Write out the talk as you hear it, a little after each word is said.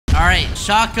right,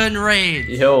 shotgun raid.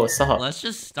 Yo, what's up? Let's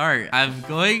just start. I'm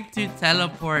going to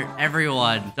teleport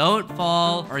everyone. Don't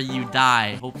fall or you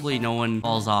die. Hopefully no one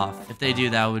falls off. If they do,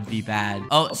 that would be bad.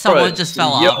 Oh, someone just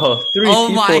fell off. Yo, 3 Oh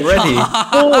people my already. god.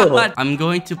 Oh. I'm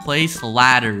going to place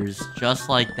ladders just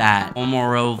like that. One more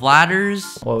row of ladders.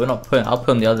 Well, we're not putting. I'll put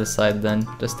on the other side then,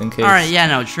 just in case. All right, yeah,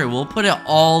 no, true. We'll put it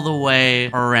all the way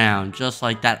around, just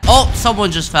like that. Oh,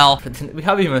 someone just fell. But we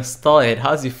haven't even started.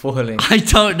 How's he falling? I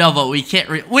don't know, but we can't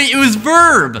wait, it was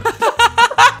Verb!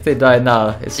 If they die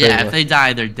now, it's Yeah, over. if they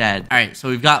die, they're dead. All right, so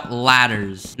we've got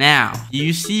ladders. Now,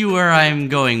 you see where I'm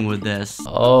going with this.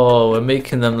 Oh, we're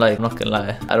making them like, I'm not gonna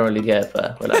lie, I don't really get it,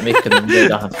 but we're like making them go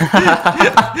down.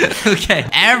 Okay,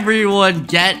 everyone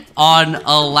get on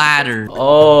a ladder.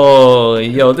 Oh,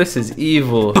 yo, this is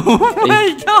evil. Oh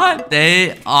my god.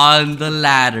 Stay on the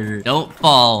ladder. Don't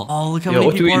fall. Oh, look how Yo, many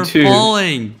what do people we are do?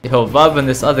 falling. Yo, Vab and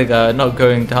this other guy are not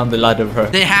going down the ladder, bro.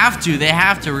 They have to. They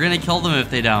have to. We're going to kill them if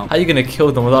they don't. How are you gonna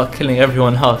kill them without killing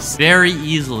everyone else? Very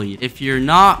easily. If you're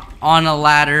not on a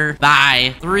ladder,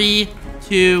 bye. 3,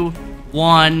 2,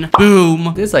 1,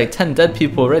 boom. There's like 10 dead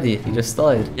people already. You just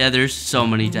started. Yeah, there's so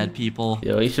many dead people.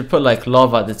 Yo, you should put like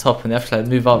lava at the top and they have to like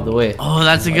move out of the way. Oh,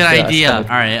 that's a good Okay, idea. that's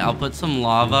All right, I'll put some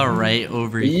lava right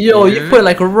over Yo, here. you put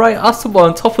like right Asuba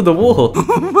on top of the wall.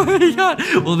 Oh my god.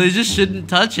 Well, they just shouldn't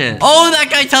touch it. Oh, that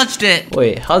guy touched it.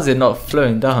 Wait, how's it not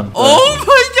flowing down? Oh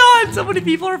my god. So many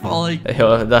people are falling.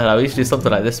 Yo, we should do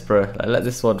something like this, bro. Like, let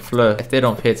this one flow. If they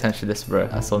don't pay attention to this, bro,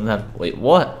 that's on them. Wait,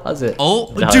 what? How's it?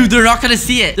 Oh, No. dude, they're not going to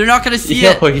see it. They're not going to see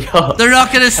it. Yo. They're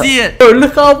not going to see it. Yo,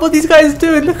 look up what these guys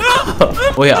doing. Look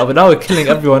up. Wait, but now we're killing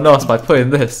everyone else by putting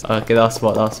this. Okay, that's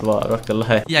smart. That's smart. I'm not gonna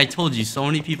lie. Yeah, I told you, so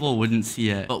many people wouldn't see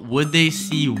it. But would they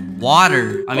see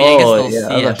water? I mean, I guess Oh, they'll yeah,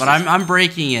 see it, that's- but I'm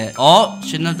breaking it. Oh,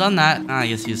 shouldn't have done that. I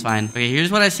guess he was fine. Okay,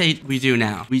 here's what I say we do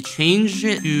now. We change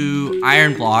it to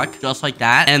iron block, just like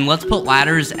that. And let's put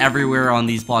ladders everywhere on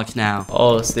these blocks now.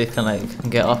 Oh, so they can like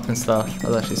get up and stuff.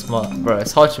 That's actually smart, bro.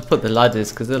 It's hard to put the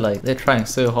ladders because they're trying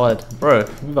so hard, bro.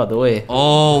 Move out the way.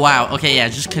 Oh, wow. Okay, yeah,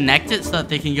 just connect it so that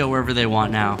they can go wherever they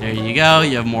want now. There you go.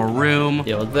 You have more room.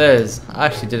 Yo, I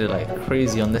actually did it like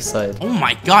crazy on this side. Oh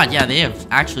my god, yeah, they have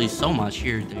actually so much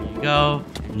here. There you go.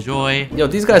 Enjoy. Yo,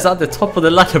 these guys are at the top of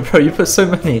the ladder, bro. You put so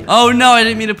many. Oh no, I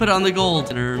didn't mean to put it on the gold.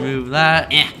 Gonna remove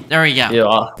that. There we go.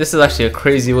 Yo, this is actually a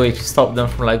crazy way to stop them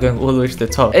from like going all the way to the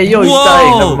top. Hey, yo, he's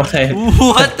dying. Never mind.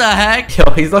 What the heck? Yo,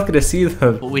 he's not gonna see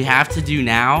them. What we have to do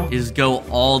now is go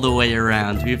all the way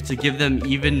around. We have to give them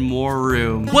even more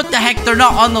room. What the heck? They're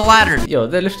not on the ladder. Yo,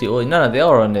 they're literally. Oh, no, they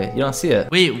are on it. You don't see it.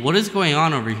 Wait, what is going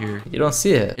on over here? You don't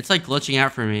see it. It's like glitching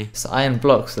out for me. It's iron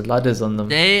blocks. The ladders on them.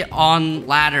 Stay on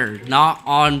ladder, not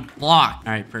on block.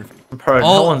 All right, perfect. Bro,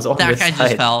 Oh, no one's on that this guy side.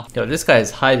 just fell. Yo, this guy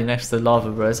is hiding next to the lava,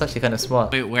 bro. It's actually kind of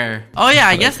smart. Wait, where? Oh yeah,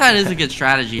 I guess that is a good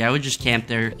strategy. I would just camp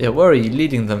there. Yeah, where are you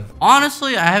leading them?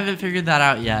 Honestly, I haven't figured that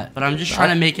out yet, but I'm just trying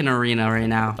to make an arena right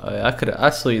now. Oh, yeah, I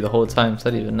saw you the whole time, so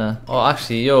I didn't even know. Oh,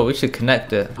 actually, yo, we should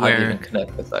connect it. How do you Where? even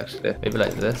connect this, actually? Maybe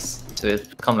like this. So it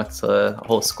become like a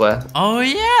whole square. Oh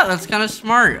yeah, that's kind of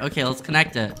smart. Okay, let's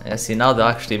connect it. Yeah, see, now they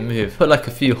actually move. Put like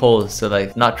a few holes so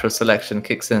like natural selection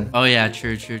kicks in. Oh yeah,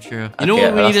 true. You know Okay,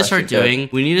 what we need to that's start actually good. doing?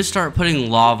 We need to start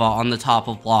putting lava on the top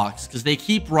of blocks because they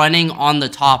keep running on the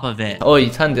top of it. Oh,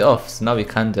 you turned it off, so now we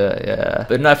can do it, yeah.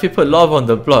 But now if you put lava on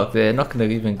the block, they're not gonna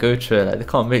even go through it. Like, they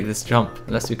can't make this jump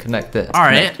unless we connect it. Let's All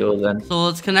right. connect it all then. So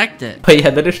let's connect it. But yeah,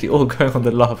 they're literally all going on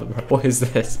the lava, bro. What is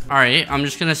this? All right, I'm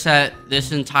just gonna set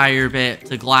this entire bit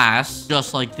to glass,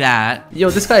 just like that. Yo,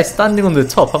 this guy is standing on the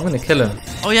top. I'm gonna kill him.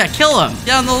 Oh yeah, kill him.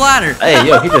 Get on the ladder. Hey,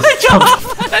 yo, he just jumped.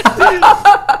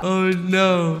 Oh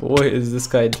no. What is this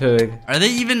guy doing? Are they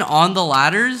even on the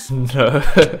ladders? No.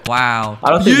 Wow. I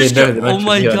don't think they know they're Oh meant to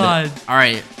my be on it. god. All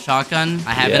right, shotgun.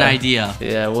 I have an Yeah. idea.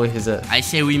 Yeah, what is it? I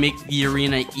say we make the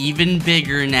arena even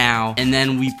bigger now, and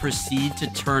then we proceed to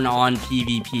turn on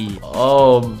PvP.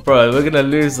 Oh, bro, we're gonna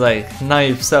lose like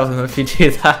 90% if you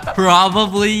do that.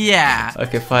 Probably, yeah.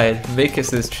 Okay, fine. Make us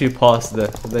this true pass there.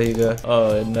 There you go.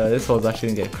 Oh no, this one's actually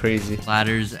gonna get crazy.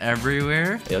 Ladders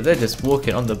everywhere. Yeah, they're just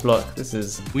walking on the block. This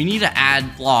is. We need to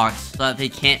add blocks so that they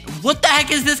can't. What the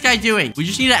heck is this guy doing? We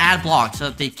just need to add blocks so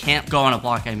that they can't go on a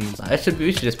block. I mean.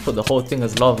 We should just put the whole thing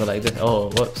as lava like this. Oh,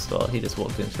 whoops. Well, he just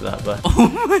walked into that, but. Oh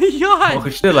my god.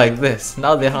 We should do it like this.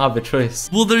 Now they don't have a choice.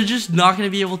 Well, they're just not gonna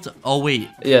be able to. Oh wait.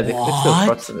 Yeah, they can still What?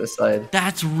 cross to the side.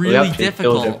 That's We really actually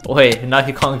killed him. difficult. Wait, now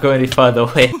he can't go any further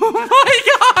away. Oh my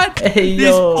god. Hey, These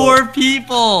yo. poor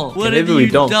people. What have Maybe we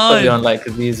you don't put it done? on like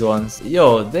these ones.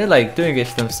 Yo, they're like doing it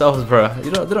to themselves, bro. They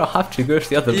don't have to go to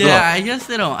the other Yeah, block. I guess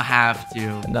they don't have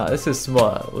to. Nah, this is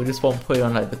smart. We just won't put it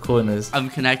on like the corners. I'm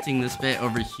connecting this bit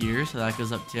over here, so that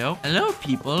goes up too. Hello,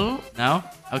 people. No?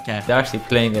 Okay. They're actually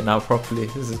playing it now properly.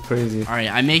 This is crazy. All right,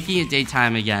 I'm making it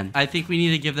daytime again. I think we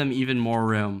need to give them even more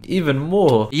room. Even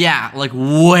more. Yeah, like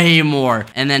way more.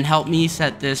 And then help me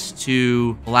set this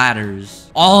to ladders.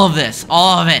 All of this,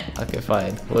 all of it. Okay,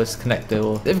 fine. We'll just connect it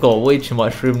all. They've got way too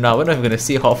much room now. We're not even gonna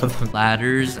see half of them.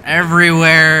 Ladders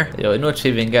everywhere. Yo, in order to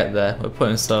even get there, we're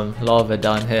putting some lava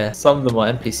down here. Some of them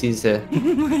are NPCs here. Oh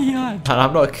my god. And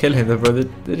I'm not killing them, bro.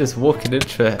 They're just walking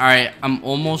into it. All right, I'm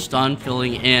almost done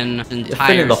filling in the You're entire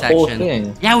filling the section. whole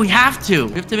thing. Yeah, we have to.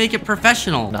 We have to make it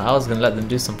professional. Nah, I was gonna let them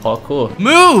do some parkour.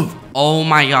 Move! Oh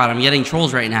my god, I'm getting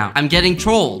trolls right now. I'm getting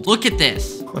trolled. Look at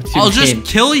this. What do you I'll mean? just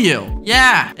kill you.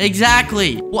 Yeah,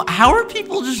 exactly. Well, how are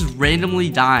people just randomly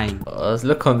dying? Let's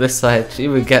look on this side. To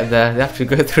even get there, they have to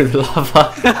go through the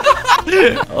lava.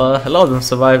 A lot of them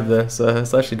survived there, so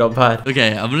it's actually not bad.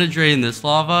 Okay, I'm gonna drain this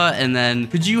lava, and then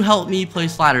could you help me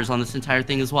place ladders on this entire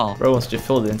thing as well? Bro wants to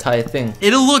fill the entire thing.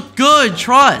 It'll look good,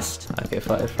 trust. Okay,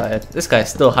 fine. This guy's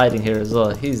still hiding here as well.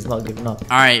 He's not giving up.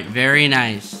 All right, very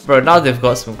nice. Bro, now they've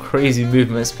got some crazy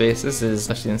movement space. This is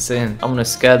actually insane. I'm gonna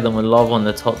scare them with lava on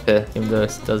the top here, even though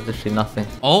it does literally nothing.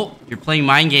 Oh, you're playing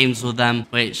mind games with them.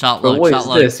 Wait, shot Bro, look, what shot is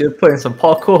look. this? You're putting some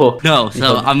parkour. No, so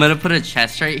Yo. I'm gonna put a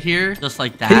chest right here, just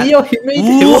like that. Yo, he made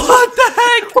it. What the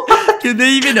heck? Can they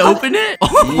even open it?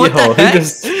 What Yo, the he heck?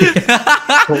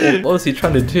 just... what was he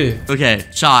trying to do? Okay,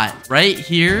 shot. Right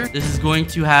here, this is going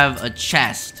to have a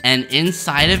chest. And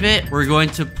inside of it, we're going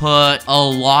to put a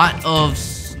lot of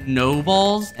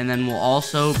snowballs. And then we'll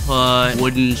also put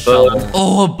wooden shovels.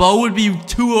 Oh, a bow would be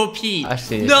too OP.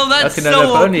 Actually, No, that's okay, so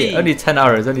but OP. only 10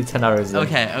 hours. Only 10 hours. Then.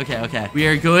 Okay. We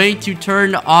are going to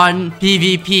turn on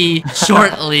PvP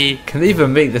shortly. Can they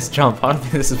even make this jump? I don't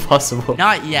think this is possible.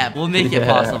 Not yet. We'll make it Yeah.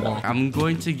 possible. I'm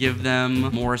going to give them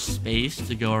more space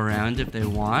to go around if they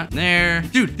want. There.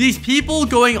 Dude, these people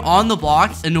going on the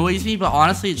blocks annoys me, but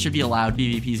honestly, it should be allowed.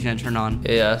 PvP is going to turn on.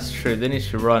 Yeah, that's true. They need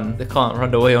to run. They can't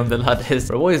run away on the ladders.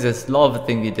 Bro, what is this lava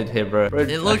thing you did here, bro?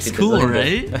 It looks actually cool, designed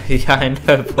right? it. Yeah, I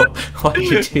know, but why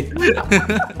did you do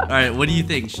that? All right, what do you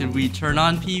think? Should we turn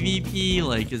on PvP?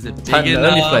 Like, is it big Only for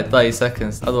enough? like 30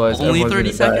 seconds. Otherwise, Only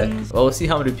everyone's 30 gonna die. seconds? Well, we'll see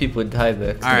how many people die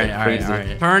there. All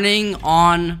right. Turning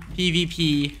on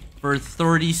PvP for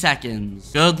 30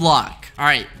 seconds. Good luck. All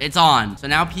right, it's on. So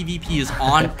now PvP is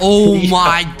on. Oh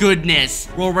my goodness.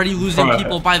 We're already losing Bro.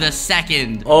 people by the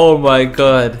second. Oh my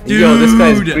god. Yo, this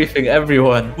guy's Dude. briefing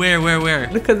everyone. Where?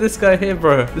 Look at this guy here,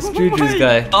 bro. This Juju's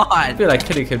guy. I God. feel like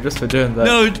killing him just for doing that.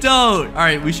 No, don't. All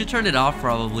right, we should turn it off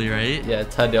probably, right? Yeah,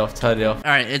 turn it off. All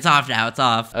right, it's off now. It's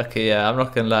off. Okay, yeah, I'm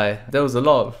not gonna lie. There was a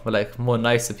lot of like more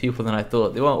nicer people than I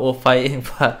thought. They weren't all fighting,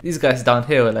 but these guys down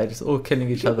here were like just all killing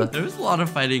each other. There was a lot of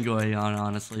fighting going on,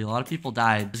 honestly. A lot of people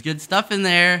died. There's good stuff in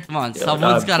there. Come on, Yo,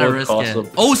 someone's that got to risk it. broadcast will-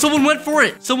 Oh, someone went for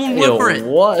it. Someone went Yo, for it.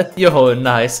 what? Yo,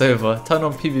 nah, it's over. Turn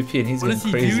on PvP and he's What going does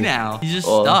he crazy. do now? He's just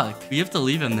Oh. stuck. We have to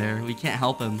leave him there. We can't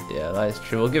help him. Yeah, that is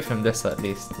true. We'll give him this at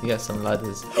least. He gets some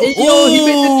ladders. Hey, yo, he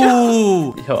made the jump.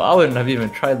 Ooh! Yo, I wouldn't have even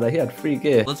tried that. He had free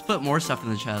gear. Let's put more stuff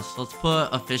in the chest. Let's put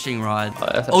a fishing rod.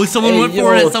 That's Oh, someone Hey, went yo,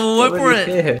 for it. Someone went for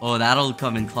somebody it. here. Oh, that'll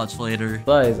come in clutch later.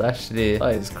 That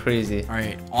is crazy. All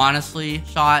right, honestly,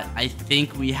 Shot, I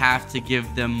think we have to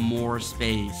give them more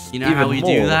space. You know how Even we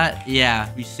do more? that? Yeah,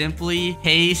 we simply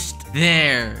paste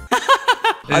there.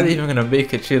 How are they even gonna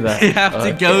make it through that? You have to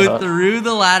Okay, go through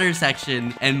the ladder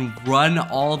section and run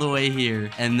all the way here,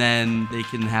 and then they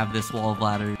can have this wall of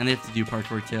ladder. And they have to do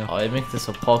parkour too. Oh, you make this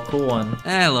a parkour one.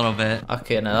 A little bit.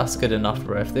 Okay, now that's good enough,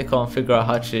 bro. If they can't figure out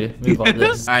how to move up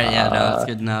this. All right, yeah, no, that's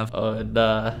good enough. Oh,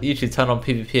 and you should turn on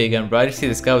PvP again, bro. I just see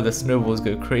this guy with the snowballs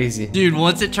go crazy. Dude,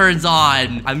 once it turns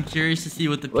on, I'm curious to see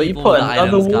what the Well, you people put with the another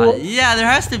items wall? got. Yeah, there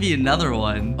has to be another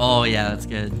one. Oh, yeah, that's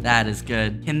good. That is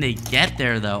good. Can they get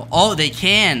there, though? Oh, they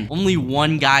can. Only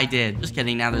one guy did. Just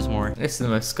kidding. Now there's more. This is the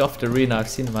most scuffed arena I've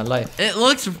seen in my life. It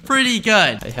looks pretty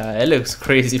good. Yeah, it looks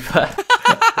crazy, but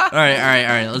All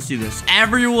right. Let's do this.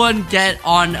 Everyone get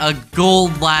on a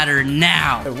gold ladder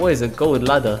now. what is a gold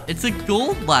ladder? It's a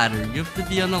gold ladder. You have to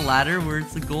be on a ladder where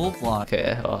it's a gold block.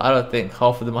 Okay, well, I don't think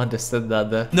half of them understood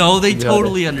that though. No, they To be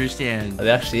totally understand. They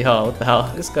actually are. What the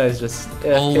hell? This guy's just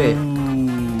AFK.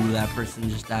 Oh, that person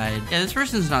just died. Yeah, this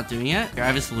person's not doing it. Here, I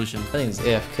have a solution. I think he's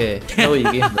AFK. No way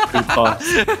you gave him the free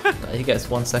pass. He gets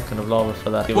 1 second of lava for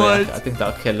that. Anyway, What? I think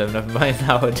that'll kill him. Never mind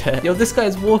now. Yo, this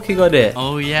guy's walking on it.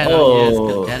 Oh, yeah, no, he is. Oh.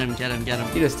 Go get him.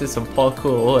 He just did some parkour.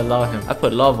 Oh, allow him. I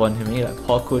put lava on him. He like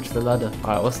parkour to the ladder.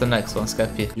 Alright, what's the next one,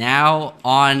 Skeppy? Now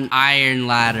on iron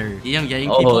ladder. See, I'm getting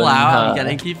Oh, people out. nah. I'm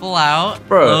getting people out.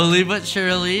 Bro. Slowly but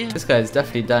surely. This guy's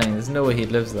definitely dying. There's no way he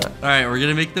lives that. All right, we're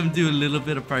gonna make them do a little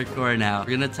bit of parkour now.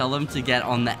 We're gonna Tell them to get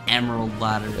on the emerald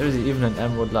ladder. There isn't even an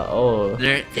emerald ladder. Oh.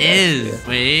 There is.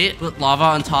 Wait. Put lava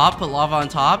on top. Put lava on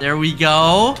top. There we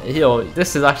go. Yo,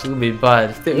 this is actually gonna be bad.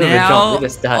 If they Now jump, they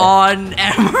just die. on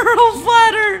emerald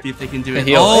ladder. See if they can do it.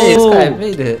 Yo, oh, hey, this guy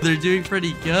made it. they're doing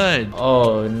pretty good.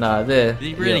 Oh, nah, there.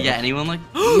 Think we're gonna get anyone like?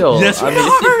 Yo, yes, we I mean,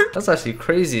 are. that's actually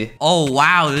crazy. Oh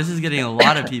wow, this is getting a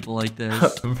lot of people like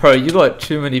this. Bro, you got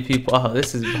too many people. Oh,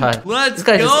 this is bad. Let's this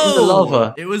guy's go. just in the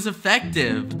lava. It was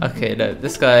effective. Okay, no,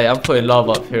 this guy, I'm putting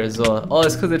lava up here as well. Oh,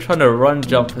 it's because they're trying to run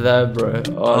jump there, bro.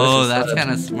 Oh, that's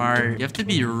kind of smart. You have to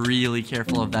be really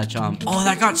careful of that jump. Oh,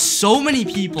 that got so many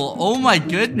people. Oh my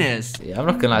goodness. Yeah, I'm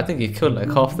not gonna lie. I think he killed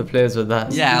like half the players with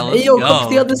that. Yeah, let's hey, yo, go. come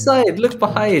to the other side. Look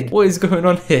behind. What is going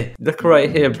on here? Look right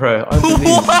here, bro. Underneath.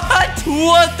 What?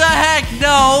 What the heck?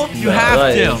 No, you No, have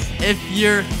that to. is- If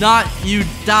you're not, you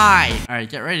die. All right,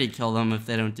 get ready to kill them if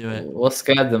they don't do it. We'll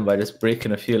scare them by just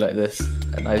breaking a few like this.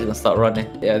 And now he's gonna start running.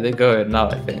 Yeah, they're going now,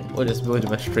 I think. We'll just build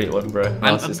him a straight one, bro.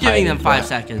 I'm giving them 5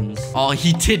 seconds. Oh,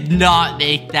 he did not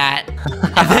make that.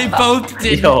 They both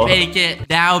didn't Yo. make it.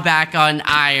 Now back on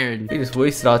iron. We just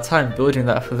wasted our time building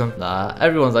that for them. Nah,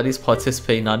 everyone's at least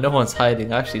participating now. No one's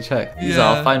hiding. Actually, check. These are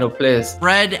Yeah. our final players.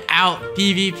 Spread out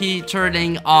PvP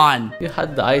turning on. You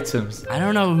had the items. I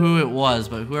don't know who it was,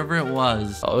 but whoever it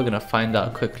was. Oh, we're gonna find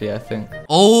out quickly, I think.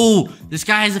 Oh, this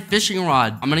guy has a fishing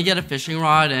rod. I'm gonna get a fishing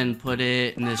rod and put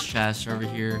it in this chest over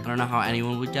here. I don't know how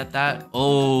anyone would get that.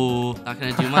 Oh, not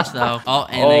gonna do much though. Oh,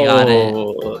 and they got it.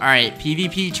 All right,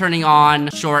 PvP turning on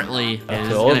shortly. Okay,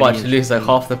 Okay, we're about to lose like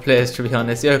half the players, to be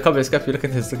honest. Yo, come here, Skeppy, look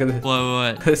at this, look at this.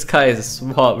 What? This guy is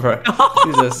smart, bro.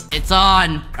 Jesus. It's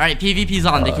on. All right, PvP's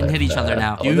on. They can hit each other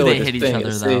now. Do they hit each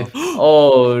other though?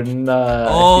 Oh, nah.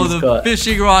 Oh, he's the got...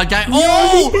 fishing rod guy.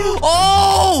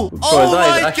 Oh Bro, my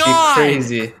that is actually god.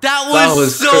 crazy. That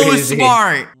was so crazy.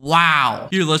 smart. Wow.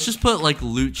 Here, let's just put like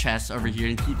loot chests over here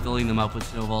and keep filling them up with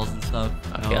snowballs and stuff.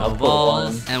 Okay, I'll put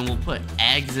Snowballs. one. And we'll put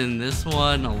eggs in this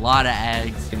one. A lot of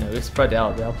eggs. You know, we spread it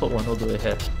out there. I'll put one all the way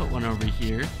here. Put one over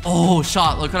here. Oh,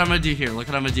 shot. Look what I'm gonna do here. Look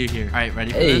what I'm gonna do here. All right,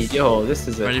 ready for Hey, this? yo, this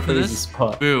is a Ready for crazy this?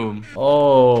 spot. Boom.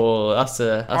 Oh, that's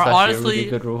actually a honestly, really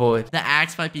good reward. The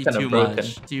axe might be Kinda too broken.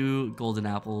 much. 2 golden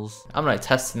apples. I'm like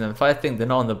testing them. If I think they're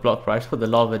not on the block, right, I just put the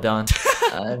lava down.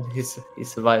 And he's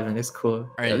surviving. It's cool. All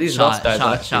right, Yeah, these last guys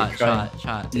are shot. actually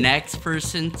trying. Next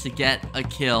person to get a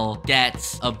kill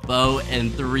gets a bow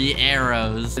and 3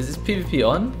 arrows. Is this PvP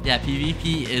on? Yeah,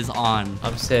 PvP is on.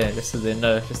 I'm saying this so they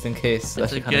know, just in case.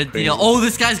 It's a good deal. Oh,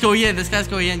 this guy's going in. This guy's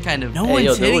going in, kind of. No Hey, one's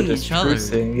yo, they're all hitting just each other.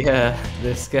 cruising. Yeah,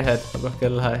 they're scared. I'm not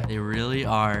gonna lie. They really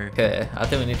are. Okay, I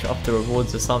think we need to up the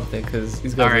rewards or something because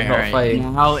these All guys right, are not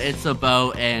fighting. Now it's a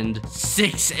bow and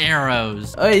 6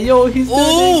 arrows. Hey, yo, he's doing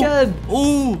it again.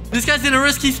 Oh, this guy's in a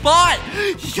risky spot.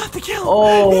 He got the kill.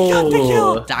 Oh. He got the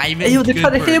kill. Diamond. Hey, yo, they're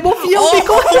trying to Goodbird. hit him off. Yo, Oh they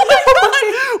got him.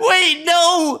 my God. Wait,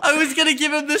 no. I was gonna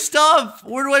give him the stuff.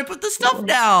 Where do I put the stuff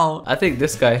now? I think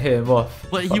this guy hit him off.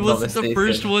 But if he I'm not wasn't the mistaken.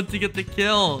 first one to get the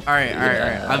kill. All right.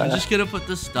 I'm just gonna put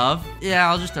the stuff. Yeah,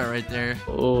 I'll just start right there.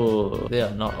 Oh, they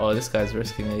are not. Oh, this guy's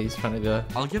risking it. He's trying to go.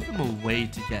 I'll give them a way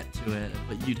to get to it,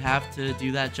 but you'd have to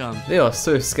do that jump. They are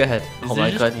so scared. Is Oh there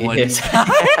my just god, he one hits. guy?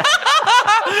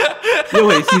 Yo,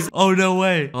 wait, he's. Oh, no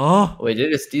way. Oh. Wait, did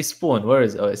it just despawn? Where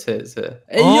is it? Oh, it's here. It's here.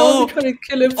 Hey, Oh. yo, they're trying to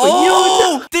kill him. For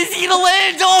Oh! This is the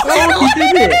land! Oh, Oh, he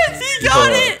did it. He got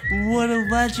Yo. it! What a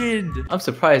legend! I'm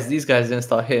surprised these guys didn't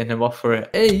start hitting him off for it.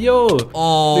 Hey, yo.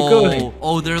 Oh,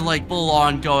 going. they're like full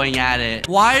on going at it.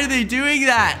 Why are they doing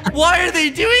that? Why are they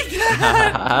doing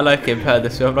that? I like him better,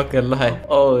 so I'm not gonna lie.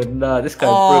 Oh, nah, this guy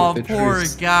Oh, broke the poor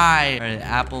truce. guy. All right,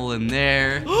 apple in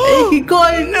there. Hey, he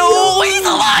got it. No, he's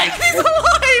alive! He's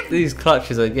alive! These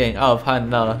clutches are getting out of hand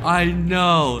now. I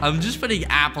know. I'm just putting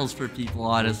apples for people,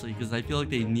 honestly, because I feel like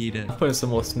they need it. Putting some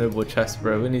more snowball chests,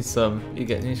 bro. We need some. You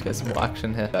need to get some more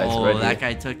action here, guys. Oh, ready. that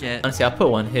guy took it. Honestly, I put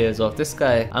one here as well. This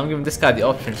guy, I'm giving this guy the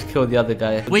option to kill the other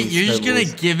guy. with Wait, these you're just gonna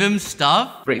snowballs. give him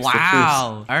stuff? Breaks the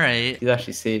Wow. All right. He's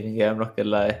actually saving it. I'm not gonna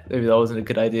lie. Maybe that wasn't a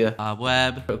good idea.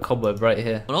 Web. Put a cobweb right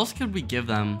here. What else could we give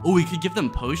them? Oh, we could give them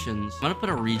potions. I'm gonna put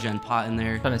a regen pot in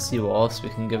there. Trying to see what else we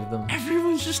can give them.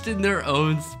 Everyone's just in their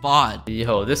own spot.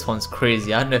 Yo, this one's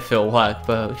crazy. I don't know if it'll work,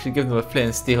 but we should give them a flint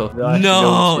and steel. They'll actually No,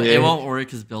 know it to- won't work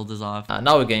because build is off.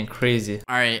 Now we're getting crazy.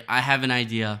 All right, I have an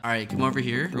idea. All right, come over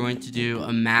here. We're going to do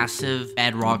a massive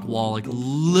bedrock wall, like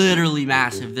literally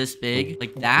massive, this big,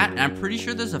 like that. And I'm pretty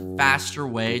sure there's a faster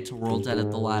way to world's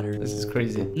edit the ladder. This is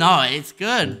crazy. No, it's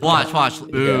good. Watch.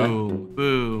 Boom,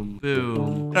 boom,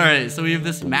 boom. All right, so we have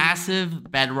this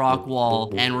massive bedrock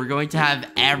wall, and we're going to have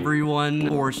everyone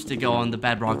forced to go on the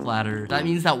bedrock ladder. That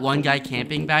means that that one guy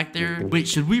camping back there. Wait,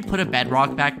 should we put a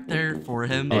bedrock back there for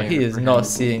him? Oh, he is not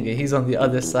seeing it. He's on the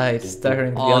other side,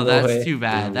 staring the Oh, other way. that's too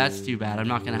bad. That's too bad. I'm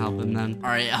not gonna help him then. All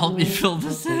right, help me fill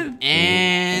this in.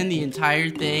 And the entire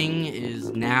thing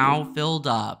is now filled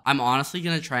up. I'm honestly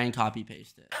gonna try and copy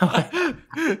paste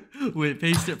it. Wait,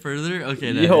 paste it further.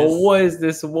 Okay, that Yo, is. what is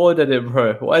this word edit,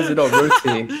 bro? Why is it not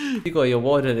rotating? You got your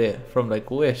word edit from like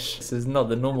Wish. This is not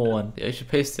the normal one. Yeah, you should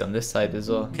paste it on this side as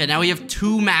well. Okay, now we have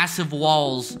 2 massive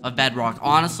walls of bedrock.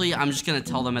 Honestly, I'm just gonna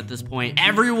tell them at this point,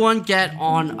 everyone get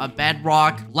on a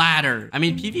bedrock ladder. I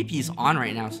mean, PvP is on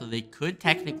right now, so they could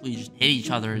technically just hit each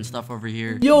other and stuff over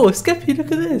here. Yo, Skeppy,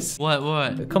 look at this.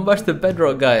 What? Come back to the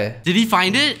bedrock guy. Did he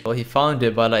find it? Well, he found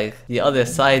it by like the other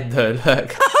side though,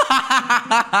 look.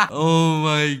 Oh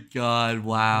my god,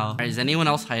 wow. Alright, is anyone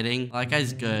else hiding? Well, that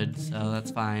guy's good, so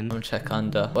that's fine. I'm gonna check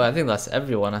under. Well, I think that's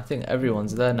everyone. I think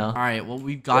everyone's there now. Alright, what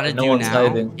we've got to Yeah, no do one's now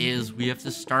hiding. is we have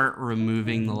to start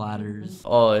removing the ladders.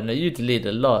 Oh, no, you delete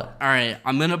a lot. Alright,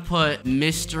 I'm gonna put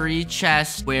mystery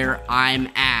chest where I'm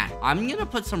at. I'm gonna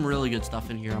put some really good stuff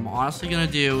in here. I'm honestly gonna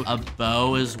do a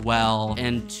bow as well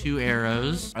and 2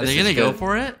 arrows. Are This they is gonna go good.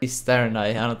 for it? He's staring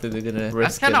at you. I don't think they're gonna That's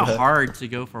risk kind it. of though. hard to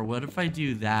go for. What if I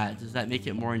do that? Does that make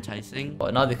it more enticing?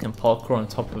 But now they can parkour on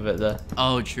top of it there.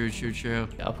 Oh, true. Yeah,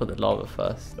 I'll put the lava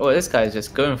first. Oh, this guy's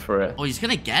just going for it. Oh, he's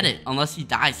gonna get it unless he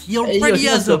dies. He yo, already he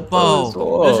has has a a bow as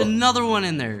bow. well. There's another one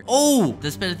in there. Oh,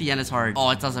 this bit at the end is hard. Oh,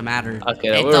 it doesn't matter.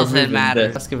 Okay, it we're doesn't removing matter.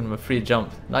 this. Let's give him a free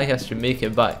jump. Now he has to make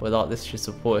it back without this to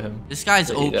support him. This guy's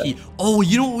There you OP. Oh,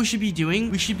 you know what we should be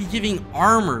doing? We should be giving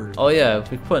armor. Oh yeah,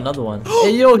 we put another one.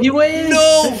 Hey yo, he went in!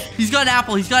 No! He's got an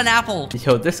apple. He's got an apple.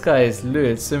 Yo, this guy is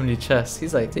looted so many chests.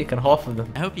 He's like taking half of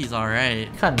them. I hope he's alright.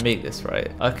 You can't make this right.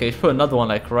 Okay, let's put another one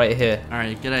like right here.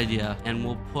 Alright, good idea. And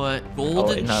we'll put wait,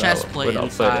 golden no, chest we're plate not putting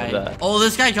inside. that. Oh,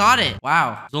 this guy got it.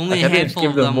 Wow. There's only I a think handful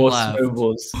give of them them more left.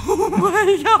 snowballs. Oh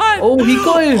my god. Oh, he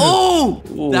got him! Oh!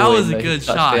 Ooh, That was wait, a no, he good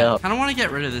touched shot. it I up. kind of want to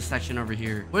get rid of this section over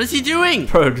here. What is he doing?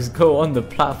 Bro, just go on the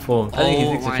platform. I think he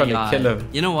thinks you're my trying god. to kill him.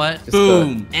 You know what? Just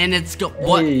Boom. And it's go.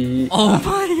 What? Hey. Oh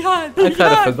my god. I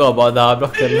kind of forgot about that, I'm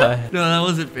not gonna lie. No, that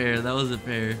wasn't fair. That wasn't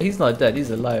fair. He's not dead,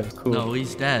 he's alive. Cool. No,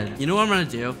 he's dead. You know what I'm gonna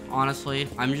do? Honestly,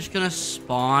 I'm just gonna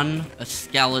spawn a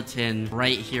skeleton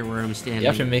right here where I'm standing. You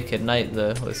have to make it night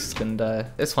though, or it's gonna die.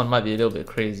 This one might be a little bit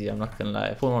crazy, I'm not gonna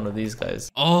lie. Put one of these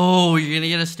guys. Oh, you're gonna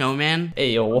get a snowman?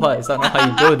 Hey yo, what? Is that not how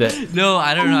you build it? No,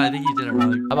 I don't know. I think you did it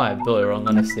wrong. I might have built it wrong,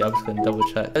 honestly. I'm just gonna double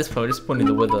check. At this point, we're just putting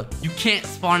the wither. You can't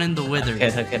spawn in the wither.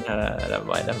 Okay, no,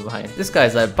 never mind. This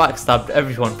guy's like backstabbed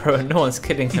everyone, bro. No one's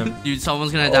killing him. Dude,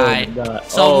 someone's gonna Oh, die. nah.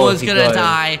 Someone's he gonna got him.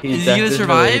 die. He's Is he dead. gonna There's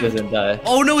no way he survive? doesn't die.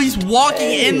 Oh no, he's walking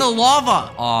Hey. in the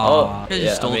lava. Aw, Oh, I just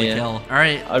yeah, stole I mean, the kill. All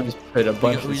right. I'll just put a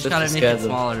bunch We of just stuff gotta to make scare it them.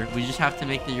 smaller. We just have to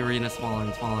make the arena smaller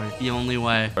and smaller. The only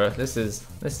way. Bro, this is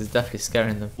definitely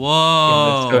scaring them. Yeah,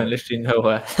 Whoa. let's go literally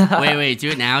nowhere. Wait, do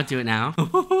it now. Do it now.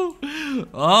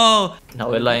 Oh. Now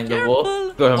we're lighting the Careful. wall.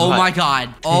 Go Oh back. my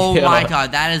god. Oh Yeah. my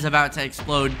god. That is about to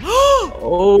explode.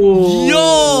 Oh.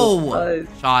 Yo! Nice.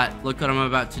 Shot. Look what I'm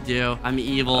about to do. I'm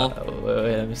evil.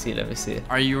 Wait, let me see.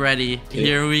 Are you ready? Yeah.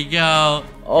 Here we go.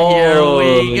 Oh,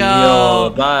 Here we go.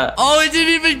 Yo, that. Oh, it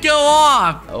didn't even go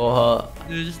off. Oh,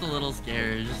 Dude, just a little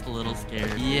scared. Just a little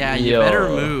scared. Yeah, you Yo. better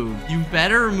move. You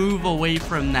better move away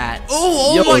from that.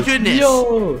 Oh yo, my goodness.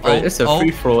 Yo, bro, Oh, it's a oh.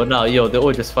 free for all now. Yo, they're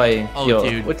all just fighting. Oh, yo,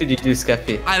 dude. what did you do,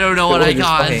 Skeppy? I don't know They're what I all just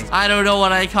caused. fighting. I don't know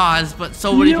what I caused, but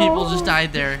so many Yo. people just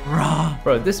died there. Bruh.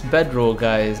 Bro, this bedroll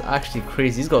guy is actually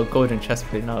crazy. He's got a golden chest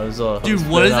plate now as well. Dude, Just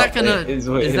what put is it that out gonna there. It is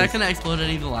what it is that is. gonna explode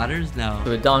any of the ladders? No.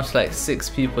 We're down to like 6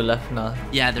 people left now.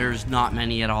 Yeah, there's not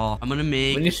many at all. I'm gonna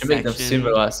make We need to make them section-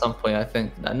 similar at some point, I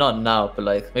think. Not now, but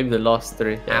like maybe the last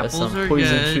 3. Yeah, there's Apples some are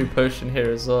poison good. tree potion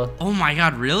here as well. Oh my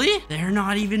god, really? They're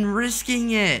not even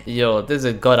risking it. Yo, there's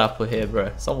a god apple here, bro.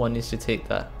 Someone needs to take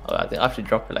that. Oh, I think I have to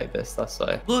drop it like this. That's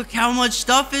why. Look how much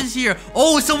stuff is here.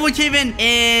 Oh, someone came in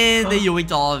and they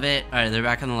yoinked all of it. All right, they're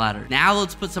back on the ladder. Now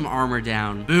let's put some armor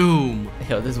down. Boom.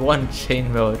 Yo, there's one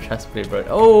chainmail chest plate, bro.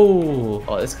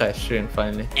 Oh, this guy's shooting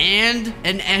finally. And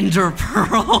an ender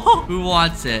pearl. Who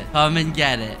wants it? Come and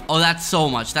get it. Oh, that's so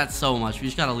much. That's so much. We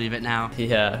just gotta leave it now.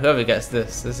 Yeah, whoever gets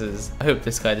this is. I hope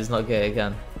this guy does not get it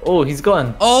again. Oh, he's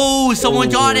gone. Oh, someone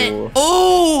got it. Oh.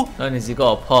 Oh. Not only has he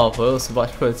got a paw, but also about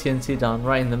to put a TNT down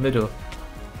right in the middle.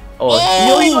 Oh,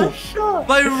 yo, he got shot.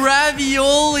 My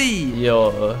ravioli!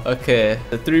 Yo, okay.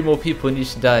 The 3 more people need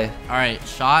to die. Alright,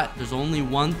 shot. There's only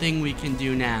one thing we can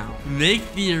do now.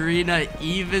 Make the arena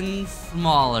even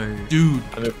smaller. Dude,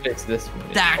 I'm gonna fix this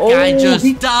one. that guy just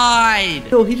he, died!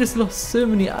 yo, he just lost so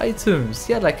many items.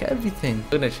 He had like everything.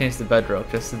 We're gonna change the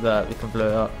bedrock just so that we can blow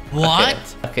it up. What?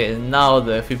 Okay, now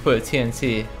though, if we put a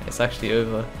TNT, it's actually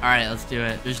over. Alright, let's do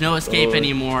it. There's no escape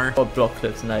anymore. What block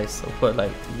looks nice? I'll put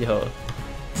like, yo.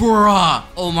 Bruh!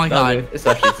 Oh my god. It's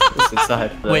actually, it's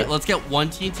inside. Wait, let's get one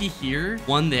TNT here,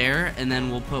 one there, and then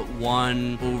we'll put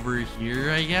one over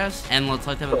here, I guess. And let's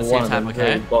light them at the same time,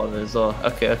 okay? Bottom as well.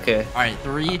 Okay. Alright,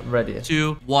 3, I'm ready.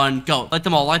 2, 1, go. Light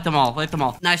them all, light them all, light them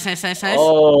all. Nice. Oh,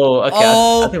 okay.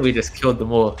 Oh. I think we just killed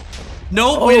them all.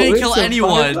 Nope, we didn't we kill still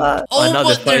anyone. fight Oh, now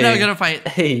but they're not fighting. gonna fight.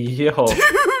 Hey, yo. Dude,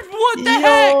 what the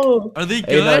heck? Are they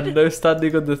Hey, now, good? no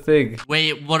standing on the thing.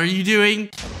 Wait, what are you doing?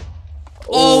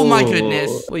 Oh my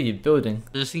goodness. What are you building?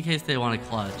 Just in case they want to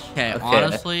clutch. Okay,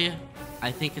 honestly,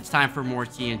 I think it's time for more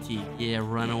TNT. Yeah,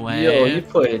 run away. Yo, you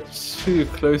put it too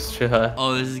close to her.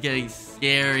 Oh, this is getting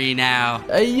scary now.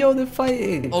 Hey, yo, they're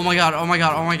fighting. Oh my god.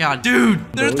 Dude,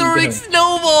 they're What are you throwing doing?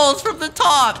 snowballs from the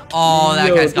top. Oh, that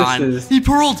Yo, guy's this gone. is- He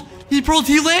pearled. He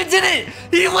landed it.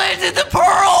 He landed the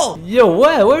pearl. Yo,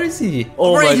 where is he?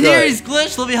 Oh Right my here, god. he's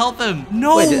glitched. Let me help him.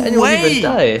 No Wait, did anyone way. even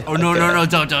die? Oh, no, Okay.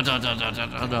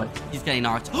 don't. He's getting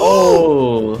knocked.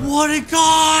 Oh. What a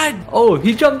god. Oh,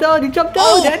 he jumped down. They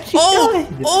actually died.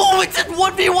 It's a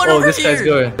 1v1 Oh, over this here. guy's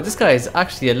going. This guy is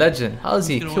actually a legend. How has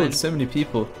he gonna killed win? so many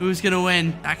people? Who's gonna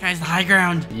win? That guy's the high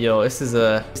ground. Yo, this is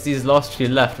it's these last 2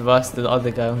 left versus the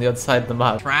other guy on the other side of the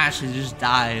map. Trash has just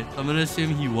died. I'm gonna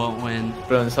assume he won't win.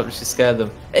 Blowing this up just to scare them.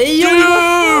 Hey, yo,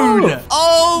 Dude!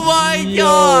 Oh my Yo.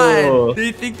 god!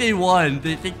 They think they won.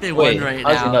 They think they Wait, won right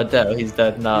how's he now. not dead? Oh, he's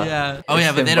dead now. Yeah. Oh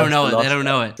yeah, but they don't know it. They don't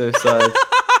know it. So sad.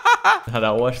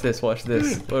 Now watch this.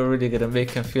 We're really gonna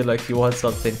make him feel like he wants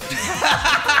something.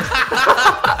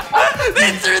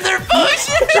 They threw their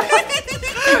potion!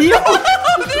 Yo!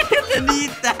 They're gonna need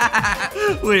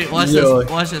that! Wait, watch Yo,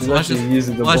 this. he's actually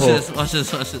using the ball. Watch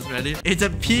this. Ready? It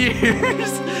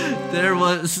appears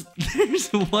there's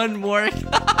one more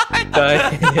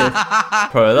guy.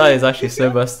 Bro, that is actually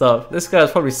so messed up. This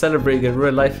guy's probably celebrating in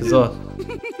real life as well.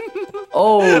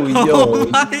 Oh, yo.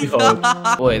 my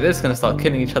God. Wait, they're just gonna start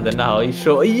killing each other now. Are you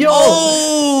sure? Yo!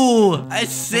 Oh! I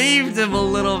saved him a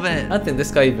little bit. I don't think this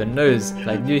guy even knows.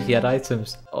 Like, knew he had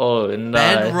items. Oh, no.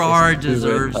 Bedrar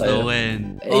deserves the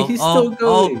win. Hey, he's still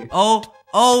going.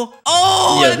 Oh,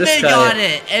 Yeah, and this they guy- got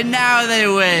it. And now they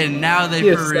win. Now they He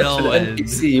is for such real an win.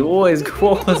 NPC.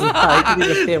 What was that? He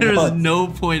didn't even hit There's once. no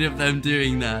point of them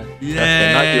doing that. Okay,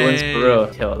 now he wins Yay. for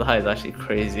real. Yo, that is actually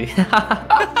crazy.